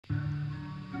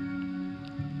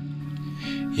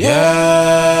Yeah,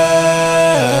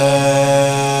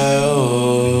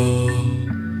 ooh.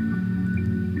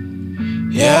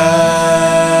 Yeah,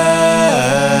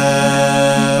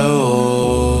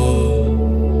 ooh.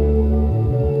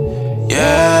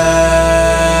 Yeah,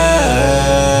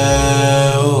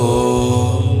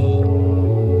 ooh.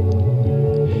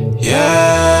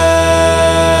 Yeah,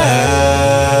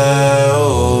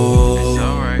 ooh. It's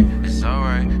alright, it's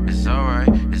alright, it's alright,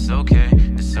 it's okay.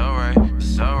 It's alright,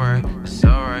 it's alright, it's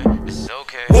alright, it's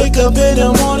okay. Wake up in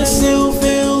the morning, still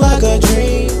feel like a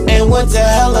dream. And what the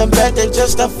hell, I'm back to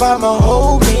justify my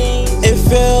whole me. It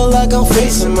feel like I'm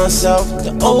facing myself,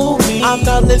 the old me. I'm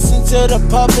not listening to the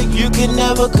public, you can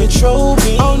never control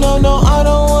me. Oh no, no, I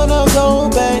don't wanna go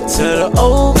back to the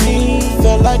old me.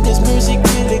 Feel like this music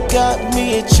really got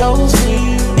me, it chose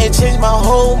me. It changed my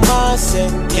whole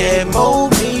mindset, yeah, it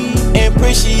molded me.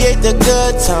 Appreciate the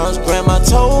good times grandma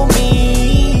told me.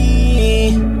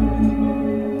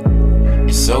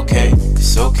 It's okay,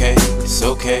 it's okay, it's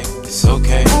okay, it's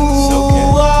okay, it's okay.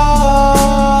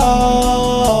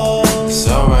 It's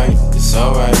alright, it's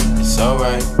alright, it's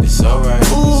alright, it's alright,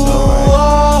 it's alright.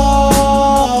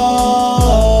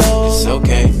 It's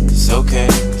okay, it's okay,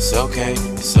 it's okay,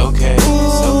 it's okay,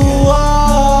 it's okay.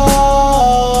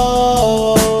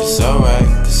 It's alright,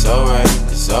 it's alright,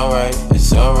 it's alright,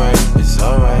 it's alright, it's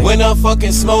alright. When I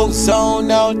fucking smoke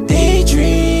zone out,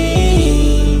 daydream.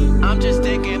 I'm just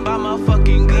thinking about my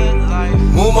fucking good life.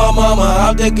 Move my mama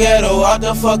out the ghetto, out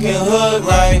the fucking hood,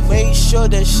 right? Make sure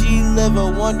that she live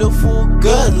a wonderful,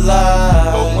 good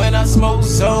life. But when I smoke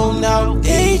zone out,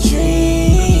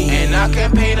 daydream. And I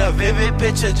can paint a vivid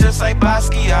picture just like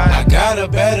Basquiat. I got a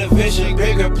better vision,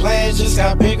 bigger plans, just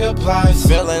got bigger plots.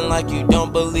 Feeling like you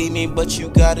don't believe me, but you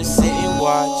gotta sit and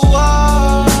watch.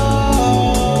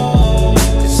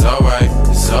 It's alright,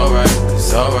 it's alright,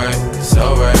 it's alright, it's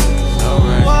alright, it's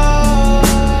alright.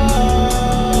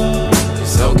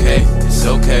 It's okay, it's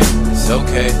okay, it's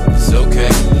okay, it's okay,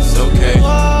 it's okay.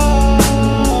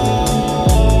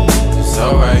 It's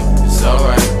alright, it's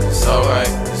alright, it's alright,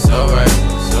 it's alright,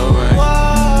 it's alright.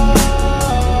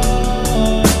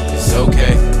 It's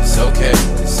okay, it's okay,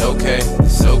 it's okay,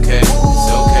 it's okay, it's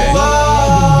okay.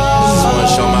 Just wanna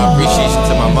show my appreciation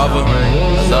to my mother. I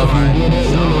love you.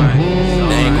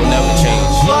 They ain't gon' never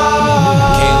change.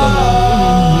 Kayla,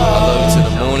 I love you to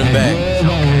the moon and back.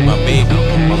 My baby,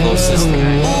 my little sister.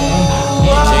 And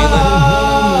Jalen,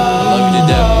 I love you to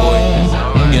death, boy.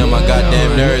 You get on my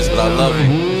goddamn nerves, but I love you.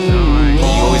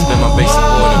 You always been my big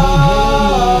supporter.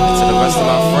 And to the rest of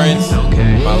my friends,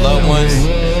 my loved ones,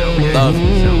 love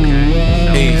you.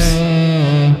 Peace.